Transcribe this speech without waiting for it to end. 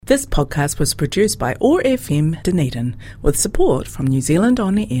This podcast was produced by OARsome Dunedin with support from New Zealand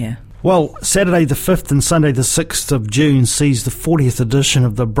On the Air. Well, Saturday the 5th and Sunday the 6th of June sees the 40th edition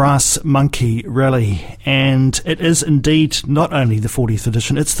of the Brass Monkey Rally, and it is indeed not only the 40th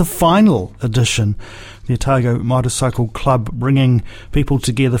edition, it's the final edition. The Otago Motorcycle Club bringing people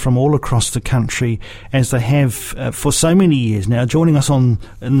together from all across the country, as they have for so many years now. Joining us in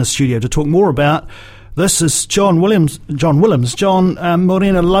the studio to talk more about this is John Willems. John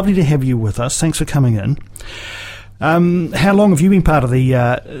Morena, lovely to have you with us. Thanks for coming in. How long have you been part of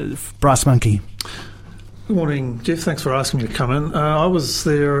the Brass Monkey? Good morning, Jeff. Thanks for asking me to come in. I was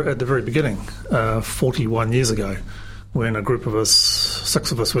there at the very beginning, 41 years ago, when a group of us,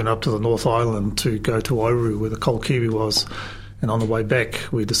 6 of us, went up to the North Island to go to Oturehua, where the Cold Kiwi was. And on the way back,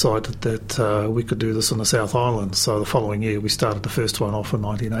 we decided that we could do this on the South Island. So the following year, we started the first one off in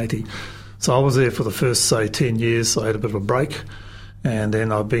 1980. So I was there for the first, 10 years. I had a bit of a break. And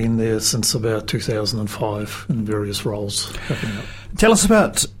then I've been there since about 2005 in various roles. Tell us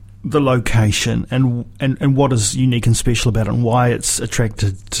about the location and what is unique and special about it and why it's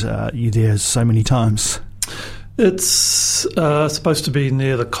attracted you there so many times. It's supposed to be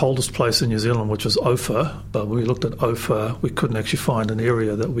near the coldest place in New Zealand, which is Ophir. But when we looked at Ophir, we couldn't actually find an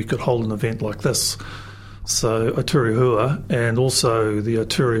area that we could hold an event like this. So Oturehua and also the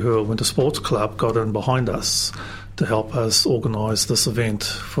Oturehua Winter Sports Club got in behind us to help us organise this event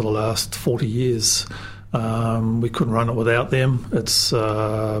for the last 40 years. We couldn't run it without them. It's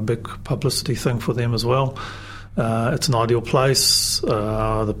a big publicity thing for them as well. It's an ideal place.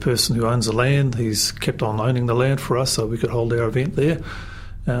 The person who owns the land, he's kept on owning the land for us so we could hold our event there.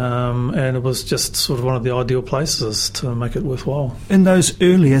 And it was just sort of one of the ideal places to make it worthwhile. In those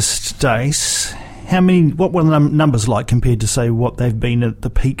earliest days, what were the numbers like compared to, say, what they've been at the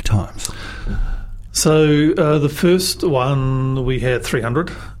peak times? So the first one we had 300,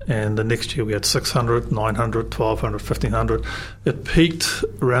 and the next year we had 600, 900, 1,200, 1,500. It peaked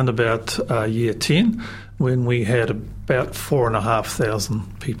around about year 10 when we had about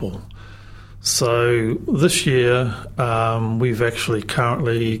 4,500 people. So this year we've actually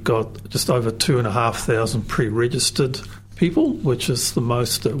currently got just over 2,500 pre-registered people, which is the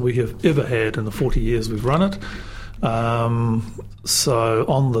most that we have ever had in the 40 years we've run it. So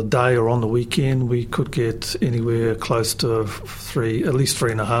on the day or on the weekend, we could get anywhere close to at least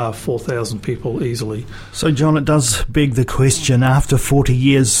 3,500, 4,000 people easily. So, John, it does beg the question, after 40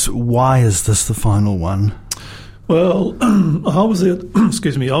 years, why is this the final one? Well, I was there, at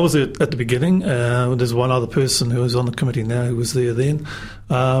the beginning. There's one other person who is on the committee now who was there then.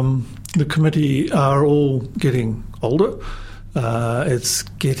 The committee are all getting older. It's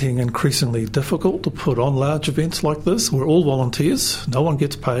getting increasingly difficult to put on large events like this. We're all volunteers. No one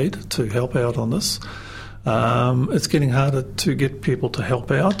gets paid to help out on this. It's getting harder to get people to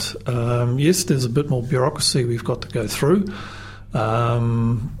help out. Yes, there's a bit more bureaucracy we've got to go through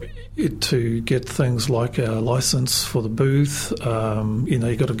to get things like our licence for the booth.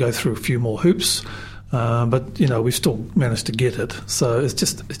 You've got to go through a few more hoops. But we still managed to get it. So it's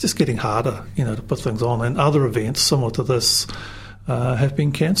just getting harder, to put things on. And other events similar to this have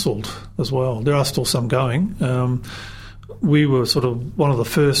been cancelled as well. There are still some going. We were sort of one of the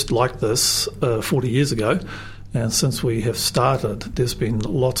first like this 40 years ago, and since we have started, there's been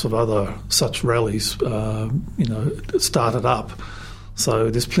lots of other such rallies, started up.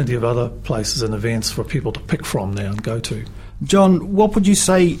 So there's plenty of other places and events for people to pick from now and go to. John, what would you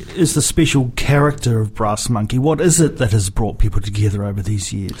say is the special character of Brass Monkey? What is it that has brought people together over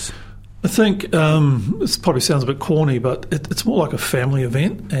these years? I think this probably sounds a bit corny, but it's more like a family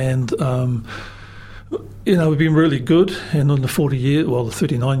event. And, we've been really good. And in the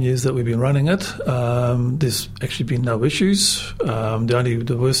 39 years that we've been running it, there's actually been no issues.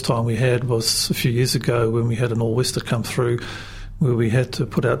 The worst time we had was a few years ago when we had an all-wester come through, where we had to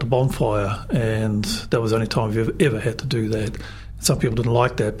put out the bonfire, and that was the only time we've ever had to do that. Some people didn't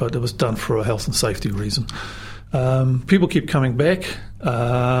like that, but it was done for a health and safety reason. People keep coming back.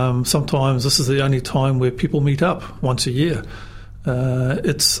 Sometimes this is the only time where people meet up, once a year.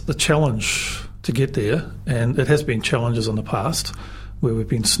 It's a challenge to get there, and it has been challenges in the past where we've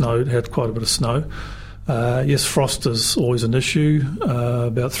been had quite a bit of snow. Yes, frost is always an issue.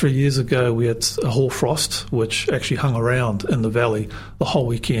 About 3 years ago, we had a hoar frost, which actually hung around in the valley the whole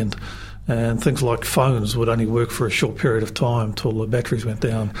weekend. And things like phones would only work for a short period of time till the batteries went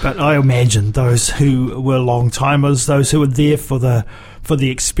down. But I imagine those who were long-timers, those who were there for the for the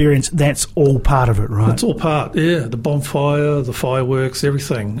experience. That's all part of it, right? It's all part, yeah. The bonfire, the fireworks,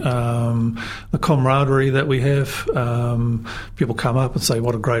 everything. The camaraderie that we have. People come up and say,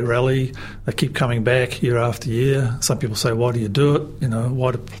 what a great rally. They keep coming back year after year. Some people say, why do you do it?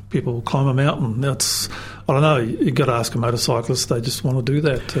 Why do people climb a mountain? I don't know. You've got to ask a motorcyclist. They just want to do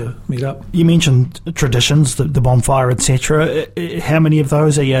that to meet up. You mentioned traditions, the bonfire, etc. How many of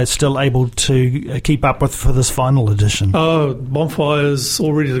those are you still able to keep up with for this final edition? Oh, bonfire's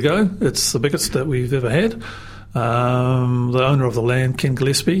all ready to go. It's the biggest that we've ever had. The owner of the land, Ken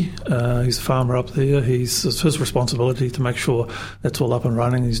Gillespie, he's a farmer up there. It's his responsibility to make sure that's all up and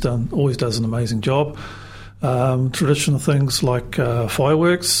running. Always does an amazing job. Traditional things like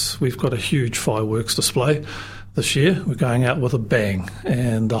fireworks. We've got a huge fireworks display this year. We're going out with a bang,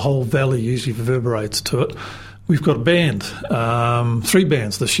 and the whole valley usually reverberates to it. We've got a band, 3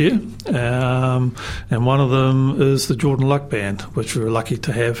 bands this year, and one of them is the Jordan Luck Band, which we were lucky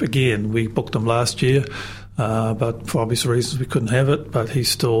to have. Again, we booked them last year, but for obvious reasons we couldn't have it, but he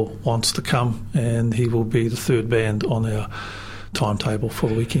still wants to come, and he will be the 3rd band on our timetable for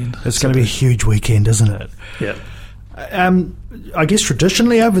the weekend. It's going to be a huge weekend, isn't it? Yeah. I guess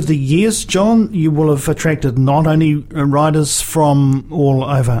traditionally over the years, John, you will have attracted not only riders from all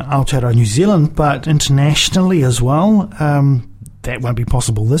over Aotearoa, New Zealand, but internationally as well. That won't be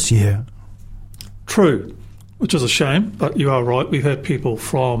possible this year. True, which is a shame, but you are right. We've had people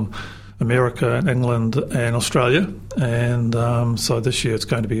from America and England and Australia, and so this year it's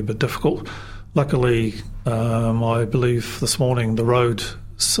going to be a bit difficult. Luckily, I believe this morning the road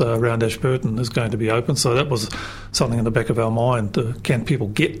around Ashburton is going to be open, so that was something in the back of our mind. Can people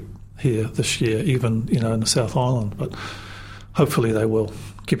get here this year, even in the South Island? But hopefully they will.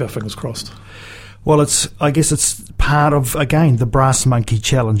 Keep our fingers crossed. Well, I guess it's part of, again, the Brass Monkey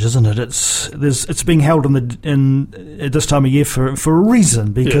Challenge, isn't it? It's being held at this time of year for a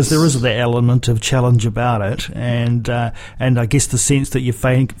reason, because there is that element of challenge about it, and I guess the sense that you're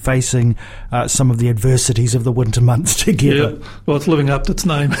facing some of the adversities of the winter months together. Yeah, well, it's living up to its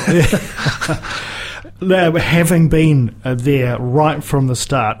name. Now, having been there right from the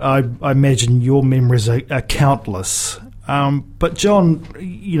start, I imagine your memories are countless. But John,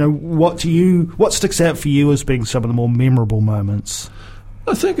 what sticks out for you as being some of the more memorable moments?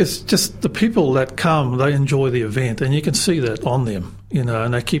 I think it's just the people that come, they enjoy the event, and you can see that on them,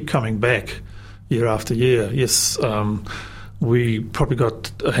 and they keep coming back year after year. Yes, we probably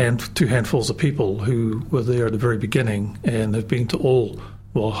got 2 handfuls of people who were there at the very beginning and have been to all.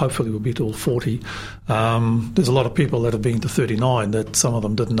 Well, hopefully we'll be to all 40. There's a lot of people that have been to 39 that some of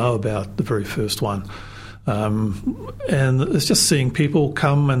them didn't know about the very first one. And it's just seeing people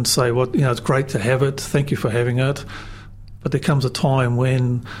come and say, it's great to have it, thank you for having it. But there comes a time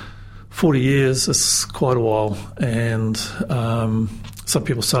when 40 years is quite a while, and some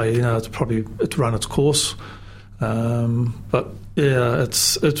people say, it's run its course. But yeah,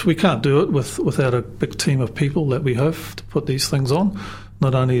 it's we can't do it without a big team of people that we have to put these things on.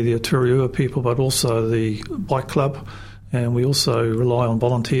 Not only the Oturehua people, but also the bike club. And we also rely on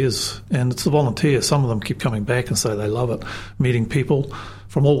volunteers. And it's the volunteers, some of them keep coming back and say they love it. Meeting people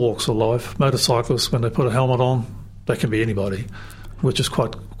from all walks of life. Motorcyclists, when they put a helmet on, they can be anybody, which is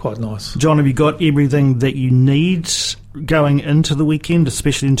quite nice. John, have you got everything that you need going into the weekend,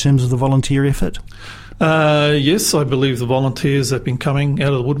 especially in terms of the volunteer effort? Yes, I believe the volunteers have been coming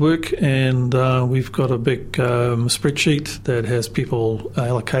out of the woodwork, and we've got a big spreadsheet that has people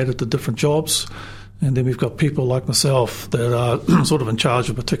allocated to different jobs. And then we've got people like myself that are sort of in charge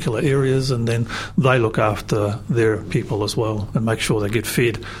of particular areas, and then they look after their people as well and make sure they get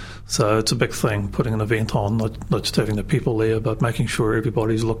fed. So it's a big thing, putting an event on, not just having the people there, but making sure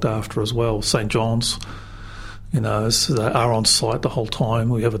everybody's looked after as well. St. John's, they are on site the whole time.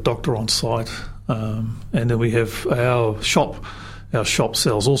 We have a doctor on site. And then we have our shop. Our shop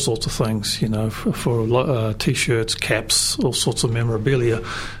sells all sorts of things, for T-shirts, caps, all sorts of memorabilia.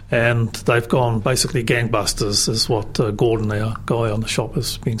 And they've gone basically gangbusters, is what Gordon, our guy on the shop,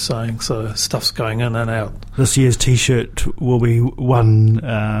 has been saying. So stuff's going in and out. This year's T-shirt will be one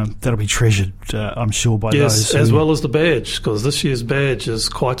that'll be treasured, I'm sure, by those. Yes, as well as the badge, because this year's badge is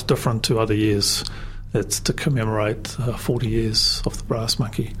quite different to other years. It's to commemorate 40 years of the Brass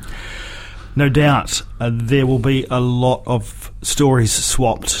Monkey. No doubt there will be a lot of stories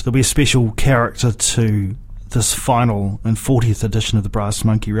swapped. There'll be a special character to this final and 40th edition of the Brass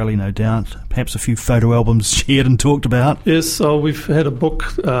Monkey Rally, no doubt. Perhaps a few photo albums shared and talked about. Yes, so we've had a book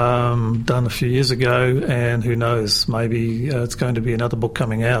done a few years ago, and who knows, maybe it's going to be another book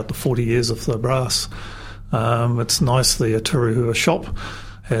coming out, the 40 years of the brass. It's nice, the Oturehua shop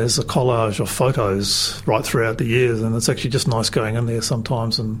has a collage of photos right throughout the years, and it's actually just nice going in there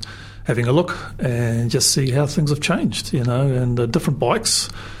sometimes and having a look and just see how things have changed, and the different bikes.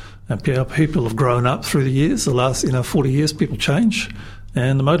 And people have grown up through the years. The last 40 years, people change,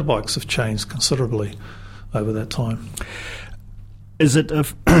 and the motorbikes have changed considerably over that time. Is it a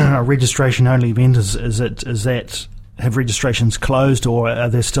registration-only event? Have registrations closed, or are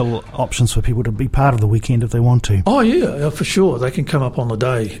there still options for people to be part of the weekend if they want to? Oh, yeah, for sure. They can come up on the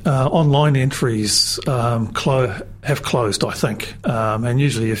day. Online entries have closed, I think. And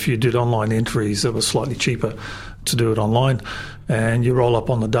usually if you did online entries, it was slightly cheaper to do it online. And you roll up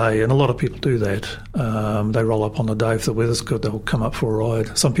on the day, and a lot of people do that. They roll up on the day. If the weather's good, they'll come up for a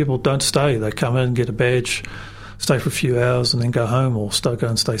ride. Some people don't stay. They come in, get a badge, stay for a few hours, and then go home or go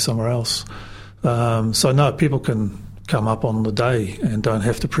and stay somewhere else. So no, people can come up on the day and don't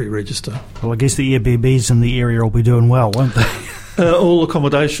have to pre-register. Well, I guess the Airbnbs in the area will be doing well, won't they? All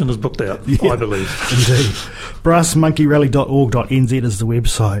accommodation is booked out, I believe. Indeed. brassmonkeyrally.org.nz is the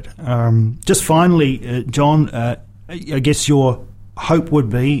website. Just finally, John, I guess your hope would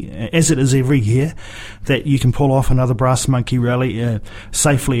be, as it is every year, that you can pull off another Brass Monkey Rally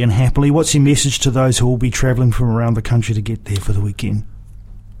safely and happily. What's your message to those who will be travelling from around the country to get there for the weekend?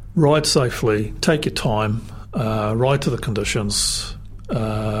 Ride safely, take your time, ride to the conditions.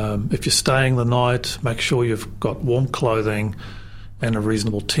 If you're staying the night, make sure you've got warm clothing and a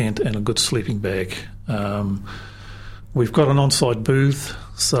reasonable tent and a good sleeping bag. We've got an on-site booth,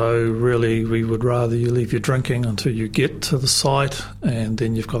 so really we would rather you leave your drinking until you get to the site, and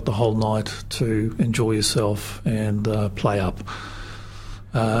then you've got the whole night to enjoy yourself and play up.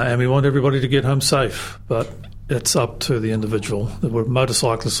 And we want everybody to get home safe, but it's up to the individual.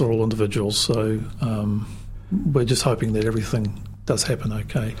 Motorcyclists are all individuals, so we're just hoping that everything does happen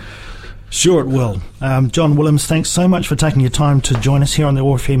okay. Sure it will. John Willems, thanks so much for taking your time to join us here on the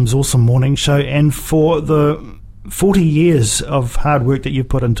OARFM's Awesome Morning Show, and for the 40 years of hard work that you've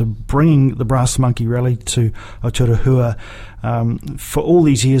put into bringing the Brass Monkey Rally to Oturehua, for all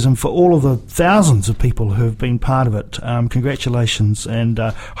these years and for all of the thousands of people who have been part of it. Congratulations, and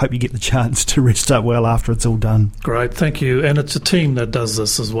hope you get the chance to rest up well after it's all done. Great, thank you. And it's a team that does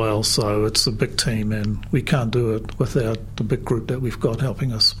this as well, so it's a big team, and we can't do it without the big group that we've got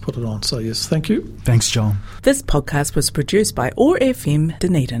helping us put it on. So yes, thank you. Thanks, John. This podcast was produced by OARfm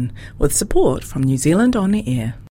Dunedin with support from New Zealand On the Air.